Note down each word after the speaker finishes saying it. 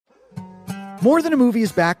More Than a Movie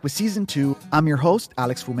is back with Season 2. I'm your host,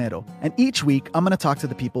 Alex Fumero, and each week I'm going to talk to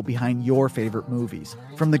the people behind your favorite movies.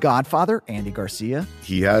 From The Godfather, Andy Garcia.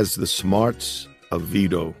 He has the smarts of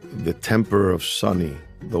Vito, the temper of Sonny,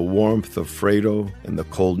 the warmth of Fredo, and the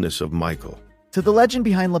coldness of Michael. To the legend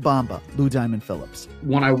behind La Bamba, Lou Diamond Phillips.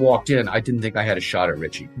 When I walked in, I didn't think I had a shot at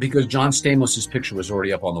Richie because John Stamos' picture was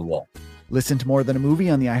already up on the wall. Listen to More Than a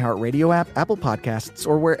Movie on the iHeartRadio app, Apple Podcasts,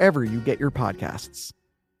 or wherever you get your podcasts.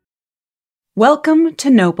 Welcome to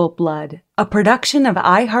Noble Blood, a production of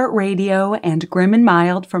iHeartRadio and Grim and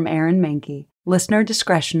Mild from Aaron Mahnke. Listener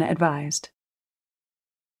discretion advised.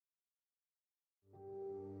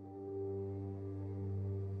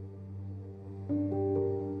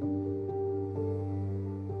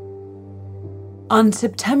 On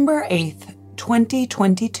September 8th,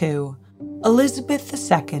 2022,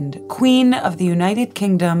 Elizabeth II, Queen of the United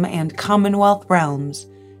Kingdom and Commonwealth Realms,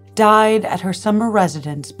 died at her summer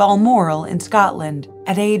residence, Balmoral in Scotland,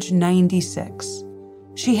 at age 96.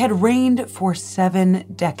 She had reigned for 7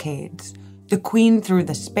 decades, the queen through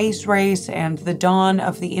the space race and the dawn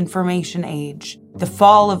of the information age, the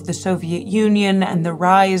fall of the Soviet Union and the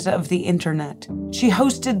rise of the internet. She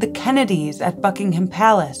hosted the Kennedys at Buckingham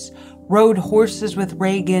Palace, rode horses with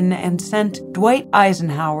Reagan, and sent Dwight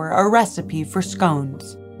Eisenhower a recipe for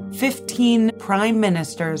scones. 15 prime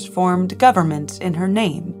ministers formed governments in her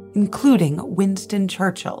name, including Winston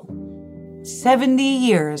Churchill. 70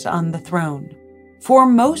 years on the throne. For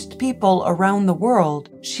most people around the world,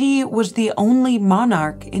 she was the only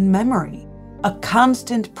monarch in memory, a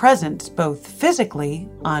constant presence both physically,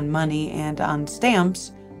 on money and on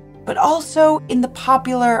stamps, but also in the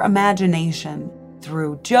popular imagination,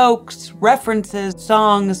 through jokes, references,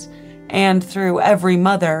 songs, and through every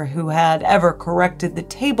mother who had ever corrected the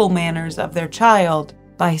table manners of their child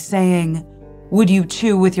by saying, "Would you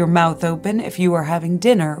chew with your mouth open if you were having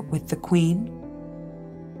dinner with the Queen?"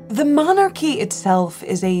 The monarchy itself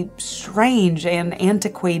is a strange and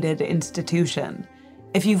antiquated institution.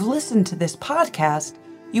 If you've listened to this podcast,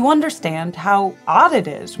 you understand how odd it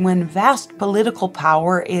is when vast political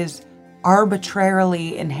power is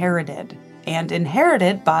arbitrarily inherited, and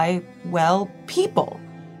inherited by, well, people,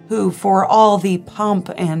 who, for all the pomp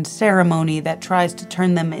and ceremony that tries to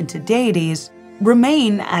turn them into deities,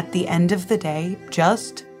 remain at the end of the day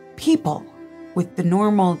just people, with the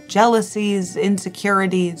normal jealousies,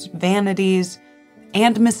 insecurities, vanities,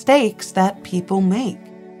 and mistakes that people make.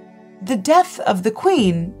 The death of the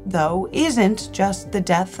Queen, though, isn't just the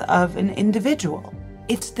death of an individual.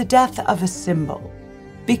 It's the death of a symbol.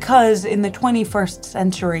 Because in the 21st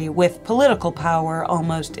century, with political power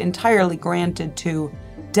almost entirely granted to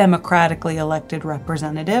democratically elected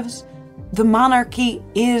representatives, the monarchy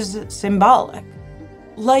is symbolic.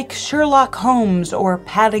 Like Sherlock Holmes or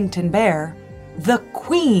Paddington Bear, the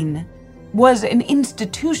Queen was an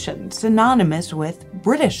institution synonymous with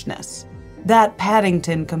Britishness. That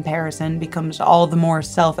Paddington comparison becomes all the more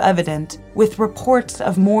self-evident with reports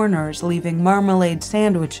of mourners leaving marmalade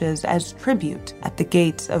sandwiches as tribute at the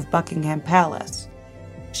gates of Buckingham Palace.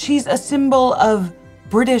 She's a symbol of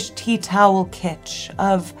British tea towel kitsch,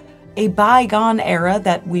 of a bygone era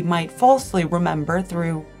that we might falsely remember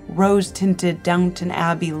through rose-tinted Downton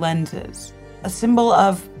Abbey lenses. A symbol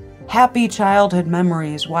of happy childhood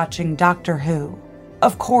memories watching Doctor Who.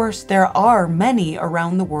 Of course, there are many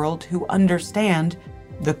around the world who understand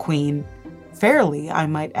the Queen, fairly I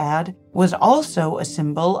might add, was also a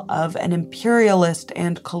symbol of an imperialist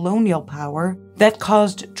and colonial power that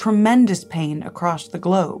caused tremendous pain across the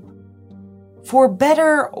globe. For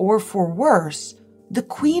better or for worse, the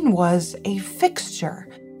Queen was a fixture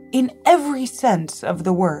in every sense of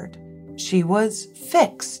the word. She was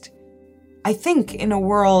fixed. I think in a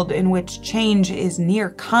world in which change is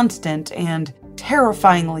near constant and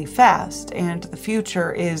terrifyingly fast, and the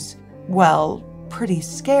future is, well, pretty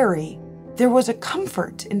scary, there was a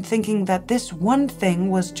comfort in thinking that this one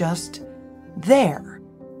thing was just there,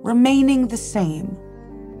 remaining the same,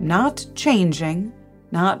 not changing,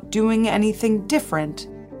 not doing anything different,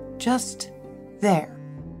 just there.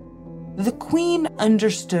 The Queen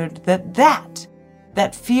understood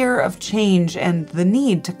that fear of change and the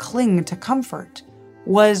need to cling to comfort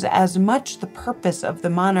was as much the purpose of the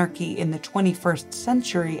monarchy in the 21st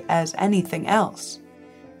century as anything else.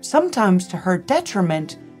 Sometimes to her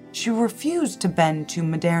detriment, she refused to bend to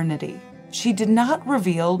modernity. She did not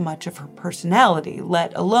reveal much of her personality,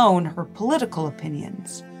 let alone her political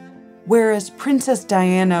opinions. Whereas Princess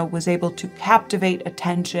Diana was able to captivate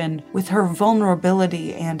attention with her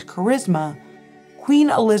vulnerability and charisma, Queen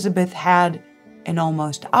Elizabeth had an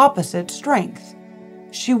almost opposite strength.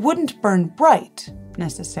 She wouldn't burn bright,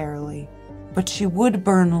 necessarily, but she would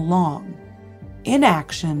burn long.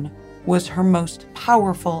 inaction was her most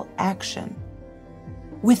powerful action.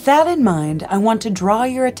 With that in mind, I want to draw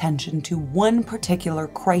your attention to one particular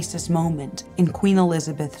crisis moment in Queen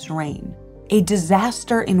Elizabeth's reign, a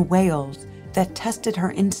disaster in Wales that tested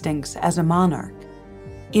her instincts as a monarch.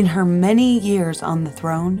 In her many years on the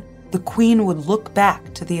throne, the Queen would look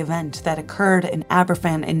back to the event that occurred in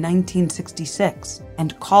Aberfan in 1966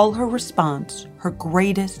 and call her response her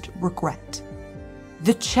greatest regret.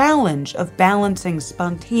 The challenge of balancing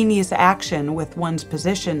spontaneous action with one's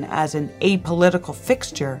position as an apolitical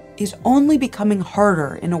fixture is only becoming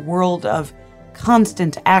harder in a world of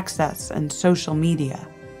constant access and social media.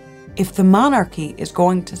 If the monarchy is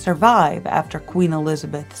going to survive after Queen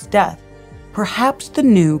Elizabeth's death, perhaps the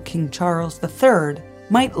new King Charles III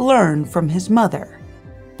might learn from his mother,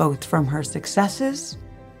 both from her successes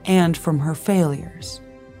and from her failures.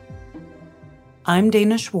 I'm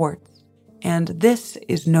Dana Schwartz, and this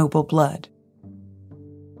is Noble Blood.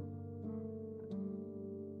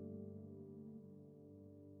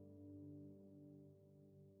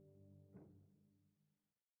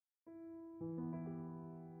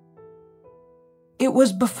 It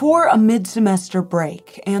was before a mid-semester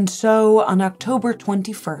break, and so on October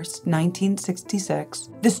 21st, 1966,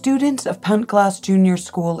 the students of Pantglas Junior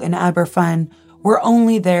School in Aberfan were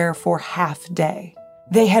only there for half day.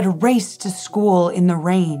 They had raced to school in the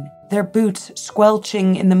rain, their boots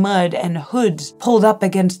squelching in the mud and hoods pulled up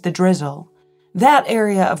against the drizzle. That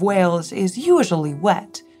area of Wales is usually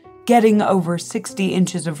wet, getting over 60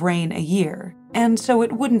 inches of rain a year, and so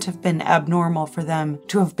it wouldn't have been abnormal for them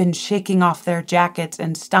to have been shaking off their jackets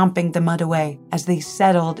and stomping the mud away as they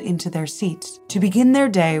settled into their seats to begin their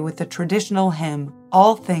day with the traditional hymn,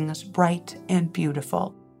 All Things Bright and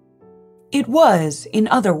Beautiful. It was, in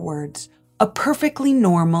other words, a perfectly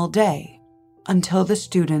normal day, until the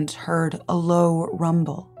students heard a low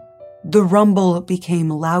rumble. The rumble became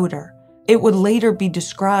louder. It would later be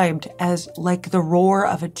described as like the roar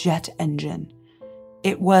of a jet engine.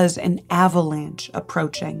 It was an avalanche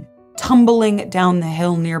approaching, tumbling down the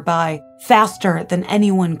hill nearby faster than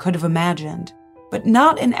anyone could have imagined, but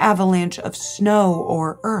not an avalanche of snow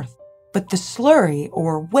or earth, but the slurry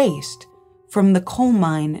or waste from the coal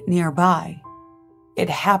mine nearby. It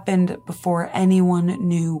happened before anyone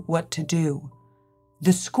knew what to do.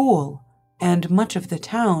 The school, and much of the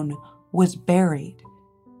town, was buried.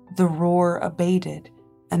 The roar abated,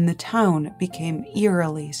 and the town became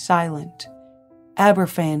eerily silent.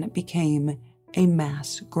 Aberfan became a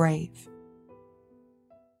mass grave.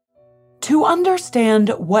 To understand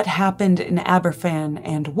what happened in Aberfan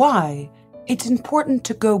and why, it's important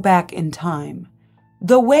to go back in time.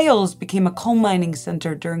 Though Wales became a coal mining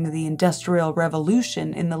center during the Industrial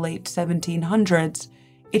Revolution in the late 1700s,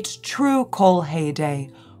 its true coal heyday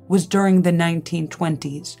was during the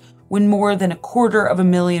 1920s, when more than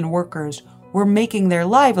 250,000 workers were making their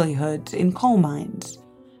livelihoods in coal mines.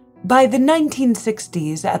 By the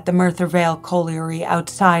 1960s, at the Merthyr Vale colliery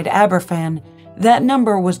outside Aberfan, that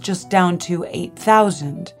number was just down to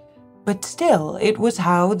 8,000. But still, it was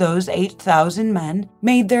how those 8,000 men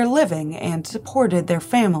made their living and supported their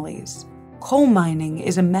families. Coal mining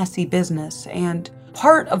is a messy business, and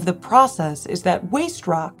part of the process is that waste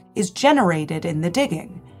rock is generated in the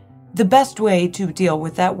digging. The best way to deal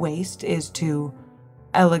with that waste is to,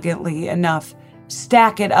 elegantly enough,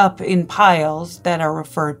 stack it up in piles that are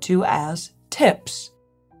referred to as tips.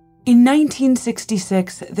 In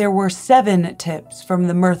 1966, there were 7 tips from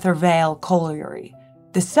the Merthyr Vale colliery.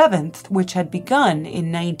 The 7th, which had begun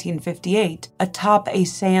in 1958 atop a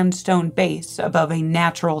sandstone base above a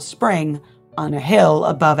natural spring on a hill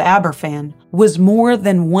above Aberfan, was more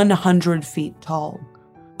than 100 feet tall.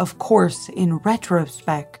 Of course, in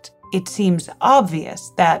retrospect, it seems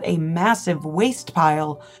obvious that a massive waste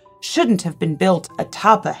pile shouldn't have been built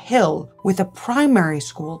atop a hill with a primary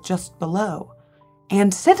school just below.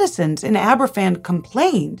 And citizens in Aberfan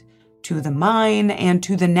complained to the mine and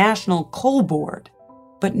to the National Coal Board.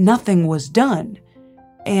 But nothing was done.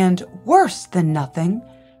 And worse than nothing,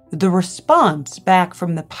 the response back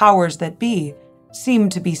from the powers that be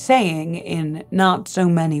seemed to be saying, in not so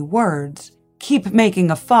many words, keep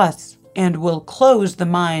making a fuss and we'll close the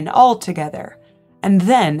mine altogether, and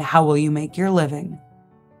then how will you make your living?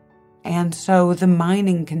 And so the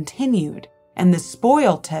mining continued, and the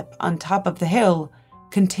spoil tip on top of the hill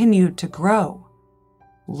continued to grow.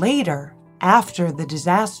 Later, after the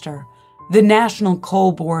disaster, the National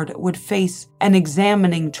Coal Board would face an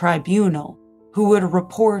examining tribunal who would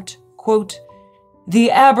report, quote, "The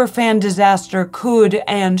Aberfan disaster could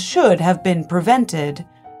and should have been prevented,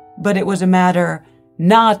 but it was a matter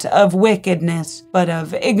not of wickedness, but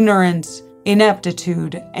of ignorance,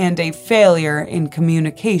 ineptitude, and a failure in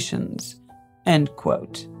communications, end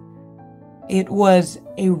quote. It was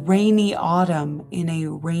a rainy autumn in a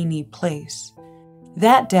rainy place.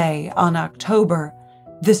 That day, on October,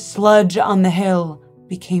 the sludge on the hill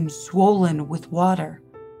became swollen with water,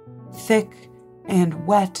 thick and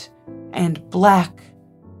wet and black,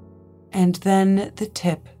 and then the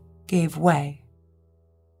tip gave way.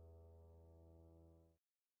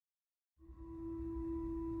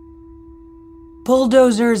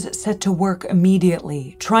 Bulldozers set to work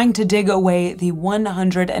immediately, trying to dig away the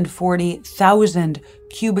 140,000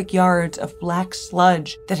 cubic yards of black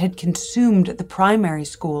sludge that had consumed the primary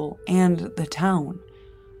school and the town.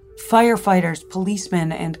 Firefighters,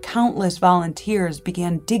 policemen, and countless volunteers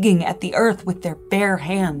began digging at the earth with their bare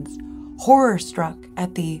hands, horror-struck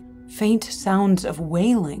at the faint sounds of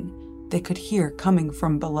wailing they could hear coming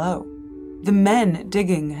from below. The men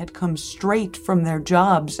digging had come straight from their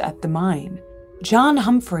jobs at the mine. John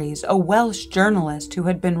Humphreys, a Welsh journalist who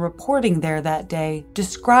had been reporting there that day,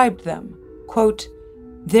 described them, quote,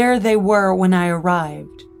 "There they were when I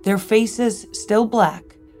arrived, their faces still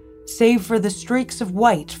black, save for the streaks of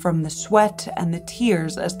white from the sweat and the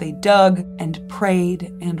tears as they dug and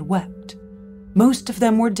prayed and wept. Most of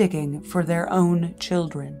them were digging for their own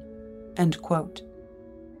children," end quote.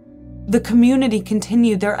 The community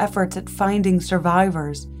continued their efforts at finding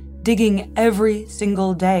survivors, digging every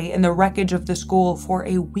single day in the wreckage of the school for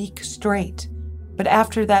a week straight. But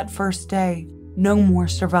after that first day, no more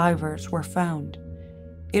survivors were found.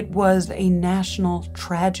 It was a national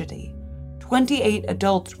tragedy. 28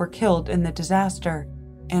 adults were killed in the disaster,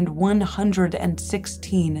 and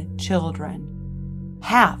 116 children.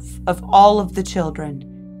 Half of all of the children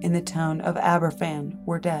in the town of Aberfan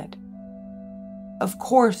were dead. Of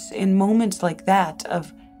course, in moments like that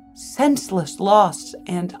of senseless loss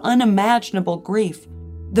and unimaginable grief,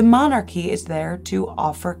 the monarchy is there to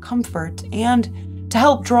offer comfort and to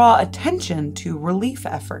help draw attention to relief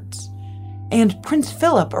efforts. And Prince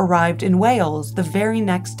Philip arrived in Wales the very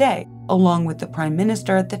next day, along with the Prime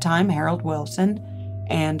Minister at the time, Harold Wilson,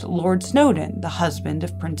 and Lord Snowdon, the husband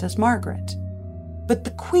of Princess Margaret. But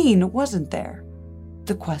the Queen wasn't there.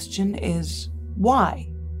 The question is, why?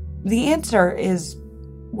 The answer is,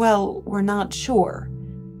 well, we're not sure.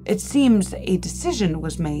 It seems a decision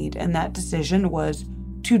was made, and that decision was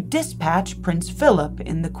to dispatch Prince Philip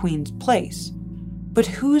in the Queen's place. But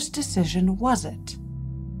whose decision was it?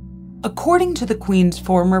 According to the Queen's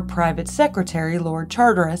former private secretary, Lord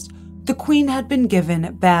Charteris, the Queen had been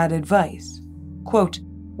given bad advice. Quote,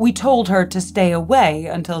 "We told her to stay away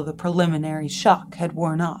until the preliminary shock had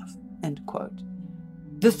worn off," end quote.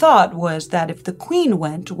 The thought was that if the Queen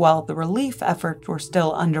went while the relief efforts were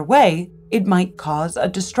still underway, it might cause a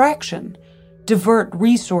distraction, divert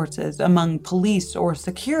resources among police or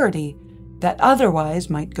security that otherwise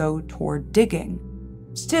might go toward digging.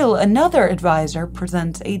 Still, another advisor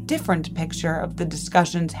presents a different picture of the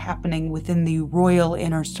discussions happening within the royal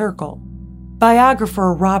inner circle.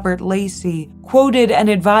 Biographer Robert Lacey quoted an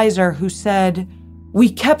advisor who said, "We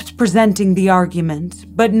kept presenting the argument,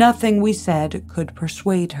 but nothing we said could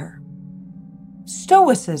persuade her."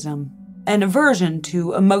 Stoicism, an aversion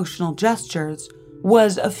to emotional gestures,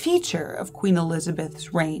 was a feature of Queen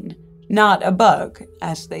Elizabeth's reign, not a bug,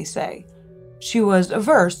 as they say. She was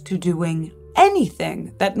averse to doing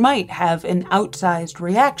anything that might have an outsized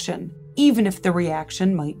reaction, even if the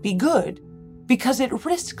reaction might be good, because it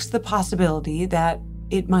risks the possibility that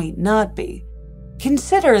it might not be.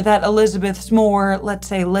 Consider that Elizabeth's more, let's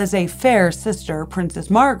say, laissez-faire sister,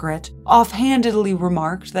 Princess Margaret, offhandedly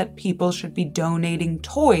remarked that people should be donating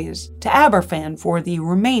toys to Aberfan for the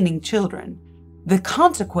remaining children. The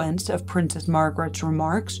consequence of Princess Margaret's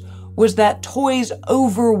remarks was that toys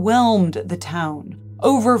overwhelmed the town,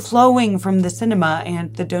 overflowing from the cinema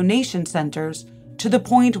and the donation centers to the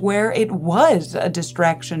point where it was a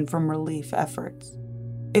distraction from relief efforts.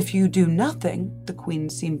 If you do nothing, the Queen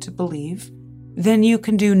seemed to believe, then you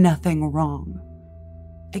can do nothing wrong.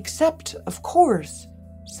 Except, of course,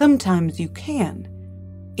 sometimes you can.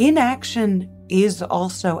 Inaction is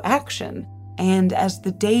also action, and as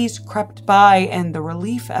the days crept by and the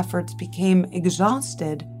relief efforts became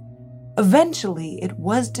exhausted, eventually it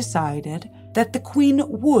was decided that the Queen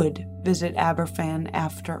would visit Aberfan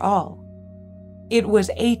after all. It was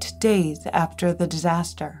 8 days after the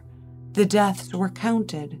disaster. The deaths were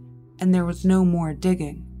counted, and there was no more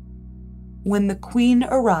digging. When the Queen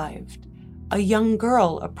arrived, a young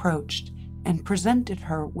girl approached and presented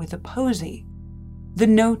her with a posy. The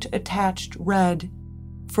note attached read,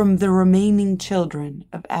 "From the remaining children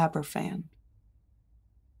of Aberfan."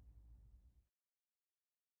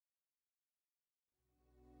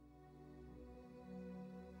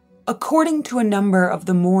 According to a number of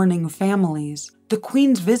the mourning families, the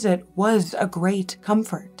Queen's visit was a great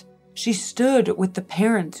comfort. She stood with the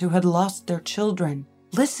parents who had lost their children,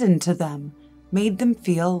 listened to them, made them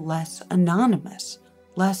feel less anonymous,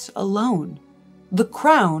 less alone. The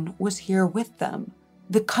crown was here with them.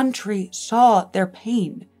 The country saw their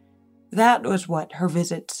pain. That was what her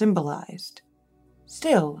visit symbolized.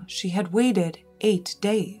 Still, she had waited 8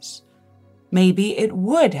 days. Maybe it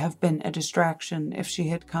would have been a distraction if she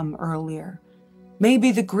had come earlier.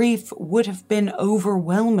 Maybe the grief would have been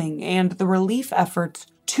overwhelming and the relief efforts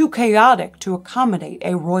too chaotic to accommodate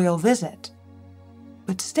a royal visit.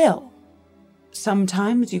 But still,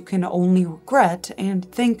 sometimes you can only regret and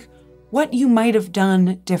think what you might have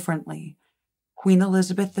done differently. Queen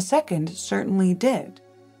Elizabeth II certainly did.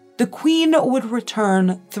 The Queen would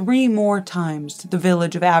return 3 more times to the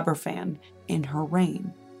village of Aberfan in her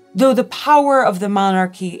reign. Though the power of the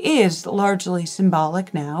monarchy is largely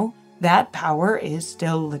symbolic now, that power is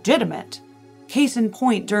still legitimate. Case in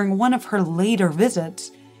point, during one of her later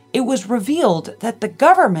visits, it was revealed that the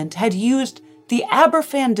government had used the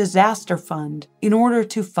Aberfan Disaster Fund in order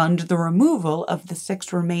to fund the removal of the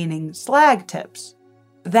 6 remaining slag tips.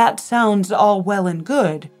 That sounds all well and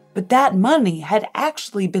good, but that money had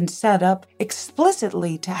actually been set up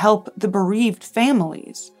explicitly to help the bereaved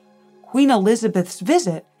families. Queen Elizabeth's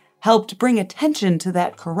visit helped bring attention to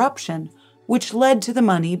that corruption, which led to the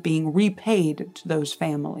money being repaid to those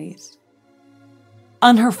families.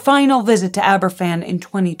 On her final visit to Aberfan in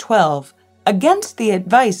 2012, against the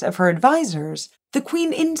advice of her advisors, the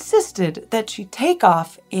Queen insisted that she take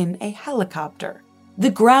off in a helicopter.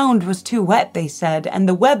 The ground was too wet, they said, and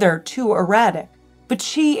the weather too erratic, but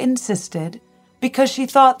she insisted because she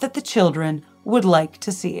thought that the children would like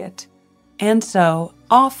to see it. And so,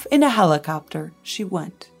 off in a helicopter she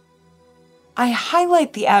went. I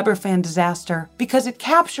highlight the Aberfan disaster because it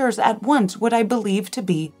captures at once what I believe to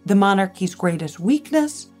be the monarchy's greatest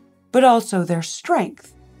weakness, but also their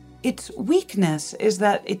strength. Its weakness is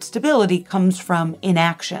that its stability comes from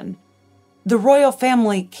inaction. The royal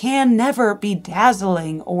family can never be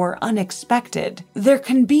dazzling or unexpected. There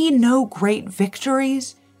can be no great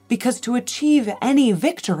victories because to achieve any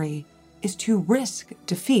victory is to risk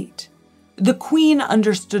defeat. The Queen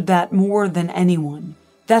understood that more than anyone,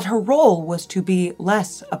 that her role was to be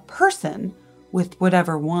less a person, with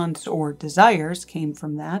whatever wants or desires came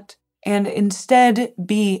from that, and instead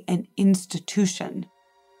be an institution.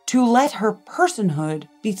 To let her personhood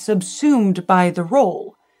be subsumed by the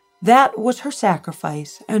role. That was her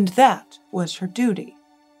sacrifice, and that was her duty.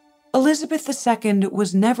 Elizabeth II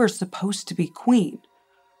was never supposed to be queen.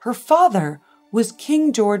 Her father was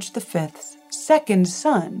King George V's second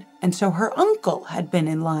son, and so her uncle had been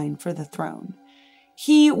in line for the throne.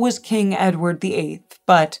 He was King Edward VIII,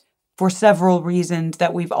 but for several reasons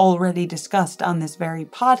that we've already discussed on this very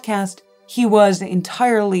podcast, he was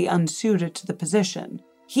entirely unsuited to the position.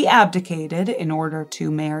 He abdicated in order to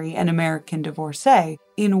marry an American divorcee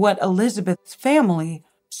in what Elizabeth's family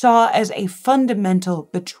saw as a fundamental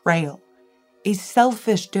betrayal, a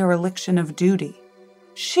selfish dereliction of duty.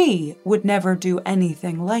 She would never do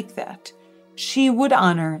anything like that. She would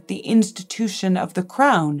honor the institution of the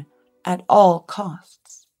crown at all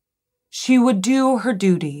costs. She would do her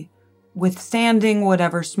duty, withstanding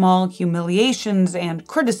whatever small humiliations and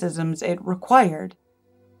criticisms it required.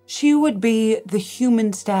 She would be the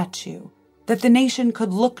human statue that the nation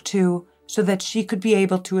could look to so that she could be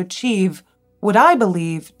able to achieve what I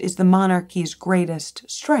believe is the monarchy's greatest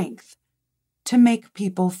strength, to make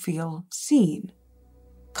people feel seen,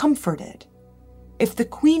 comforted. If the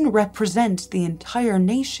Queen represents the entire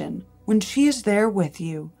nation, when she is there with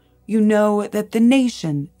you, you know that the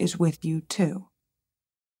nation is with you too.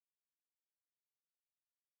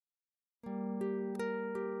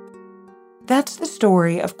 That's the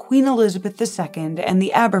story of Queen Elizabeth II and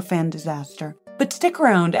the Aberfan disaster, but stick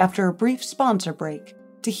around after a brief sponsor break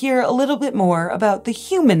to hear a little bit more about the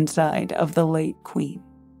human side of the late Queen.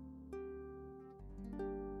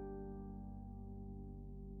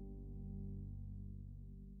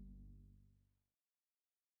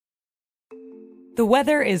 The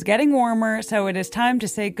weather is getting warmer, so it is time to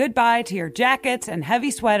say goodbye to your jackets and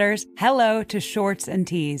heavy sweaters. Hello to shorts and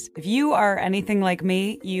tees. If you are anything like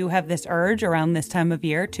me, you have this urge around this time of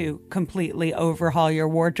year to completely overhaul your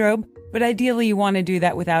wardrobe, but ideally you want to do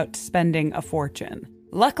that without spending a fortune.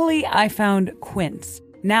 Luckily, I found Quince.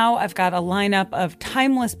 Now I've got a lineup of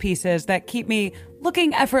timeless pieces that keep me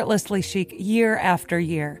looking effortlessly chic year after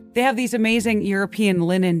year. They have these amazing European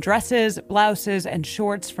linen dresses, blouses, and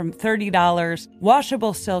shorts from $30,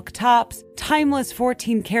 washable silk tops, timeless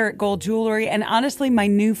 14-karat gold jewelry, and honestly, my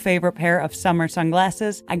new favorite pair of summer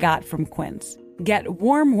sunglasses I got from Quince. Get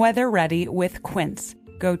warm weather ready with Quince.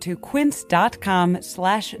 Go to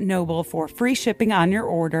quince.com/noble for free shipping on your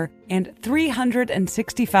order and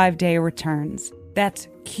 365-day returns. That's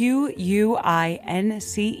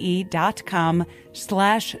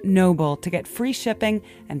QUINCE.com/noble to get free shipping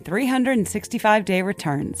and 365-day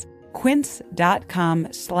returns.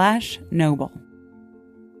 Quince.com/noble.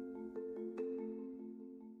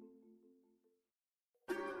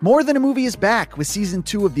 More Than a Movie is back with season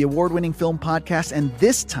 2 of the award-winning film podcast, and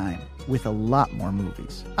this time with a lot more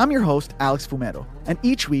movies. I'm your host, Alex Fumero, and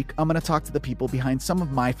each week I'm going to talk to the people behind some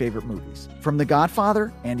of my favorite movies. From The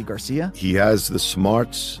Godfather, Andy Garcia. He has the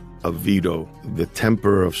smarts of Vito, the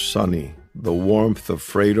temper of Sonny, the warmth of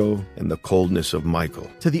Fredo, and the coldness of Michael.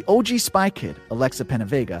 To the OG Spy Kid, Alexa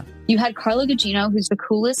Penavega. You had Carla Gugino, who's the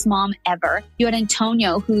coolest mom ever. You had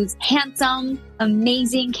Antonio, who's handsome,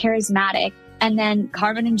 amazing, charismatic. And then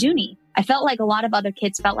Carmen and Junie. I felt like a lot of other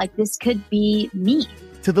kids felt like this could be me.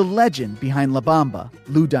 To the legend behind La Bamba,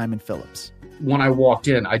 Lou Diamond Phillips. When I walked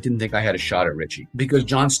in, I didn't think I had a shot at Richie because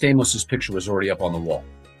John Stamos' picture was already up on the wall.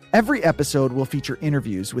 Every episode will feature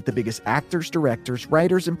interviews with the biggest actors, directors,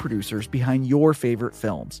 writers, and producers behind your favorite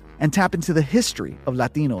films and tap into the history of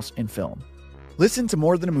Latinos in film. Listen to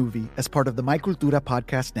More Than a Movie as part of the My Cultura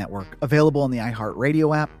Podcast Network, available on the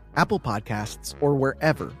iHeartRadio app, Apple Podcasts, or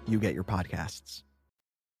wherever you get your podcasts.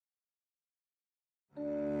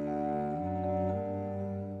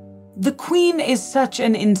 The Queen is such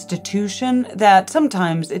an institution that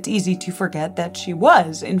sometimes it's easy to forget that she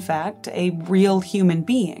was, in fact, a real human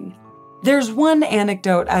being. There's one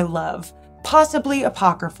anecdote I love, possibly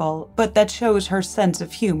apocryphal, but that shows her sense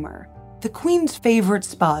of humor. The Queen's favorite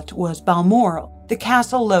spot was Balmoral, the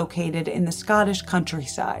castle located in the Scottish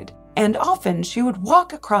countryside, and often she would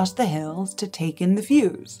walk across the hills to take in the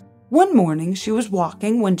views. One morning she was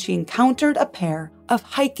walking when she encountered a pair of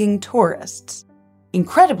hiking tourists.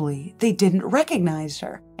 Incredibly, they didn't recognize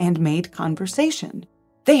her and made conversation.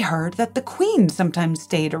 They heard that the Queen sometimes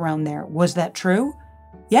stayed around there. Was that true?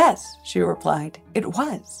 Yes, she replied, it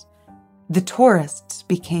was. The tourists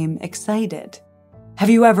became excited. Have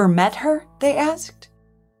you ever met her? They asked.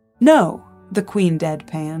 No, the Queen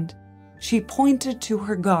deadpanned. She pointed to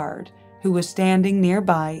her guard, who was standing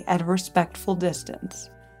nearby at a respectful distance.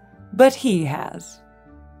 But he has.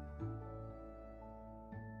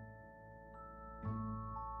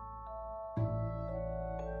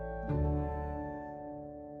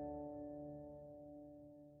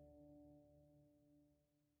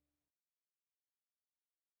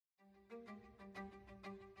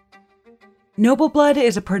 Noble Blood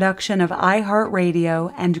is a production of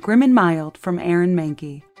iHeartRadio and Grim and Mild from Aaron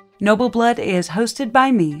Mahnke. Noble Blood is hosted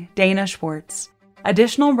by me, Dana Schwartz.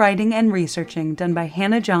 Additional writing and researching done by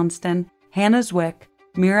Hannah Johnston, Hannah Zwick,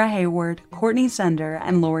 Mira Hayward, Courtney Sender,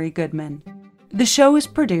 and Lori Goodman. The show is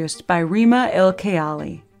produced by Rima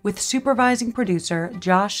Il-Kayali, with supervising producer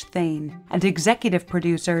Josh Thane and executive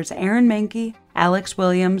producers Aaron Mahnke, Alex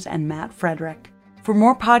Williams, and Matt Frederick. For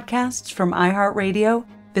more podcasts from iHeartRadio,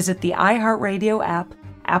 visit the iHeartRadio app,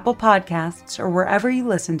 Apple Podcasts, or wherever you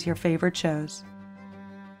listen to your favorite shows.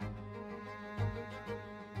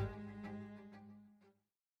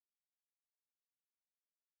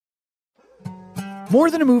 More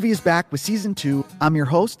Than a Movie is back with season 2. I'm your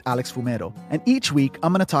host, Alex Fumero, and each week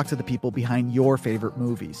I'm going to talk to the people behind your favorite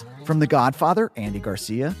movies. From The Godfather, Andy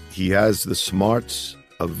Garcia. He has the smarts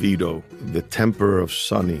of Vito, the temper of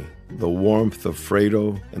Sonny, the warmth of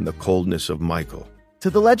Fredo, and the coldness of Michael. To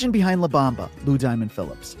the legend behind La Bamba, Lou Diamond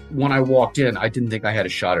Phillips. When I walked in, I didn't think I had a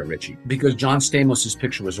shot at Richie because John Stamos'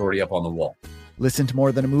 picture was already up on the wall. Listen to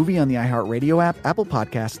More Than a Movie on the iHeartRadio app, Apple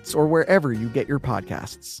Podcasts, or wherever you get your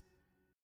podcasts.